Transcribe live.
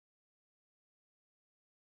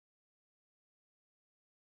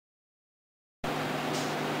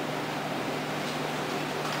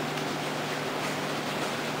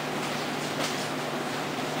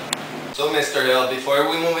So, Mr. Hill, before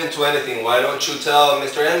we move into anything, why don't you tell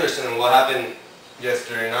Mr. Anderson what happened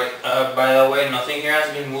yesterday night? By the way, nothing here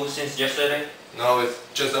has been moved since yesterday? No, it's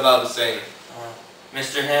just about the same.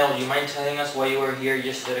 Mr. Hill, you mind telling us why you were here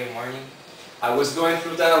yesterday morning? I was going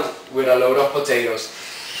through town with a load of potatoes.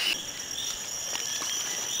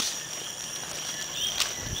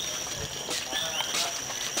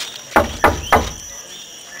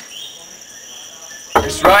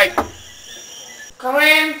 It's right. Come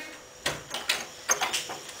in.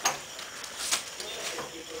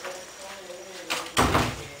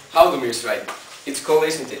 How do Miss Right? It's cold,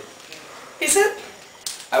 isn't it? Is it?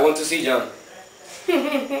 I want to see John.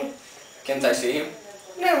 Can't I see him?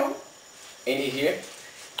 No. Ain't he here?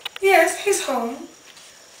 Yes, he's home.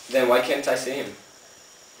 Then why can't I see him?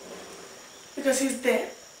 Because he's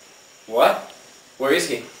dead. What? Where is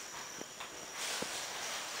he?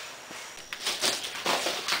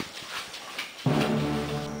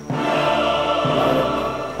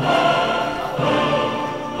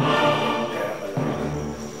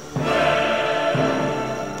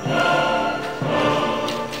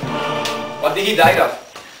 What did he die of?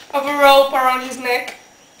 Of a rope around his neck.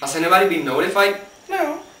 Has anybody been notified?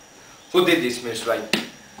 No. Who did this, Miss Wright?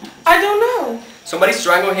 I don't know. Somebody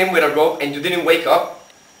strangled him with a rope and you didn't wake up?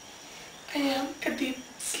 I am a deep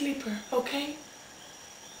sleeper, okay?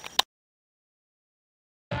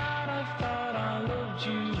 I thought I loved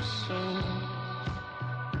you so.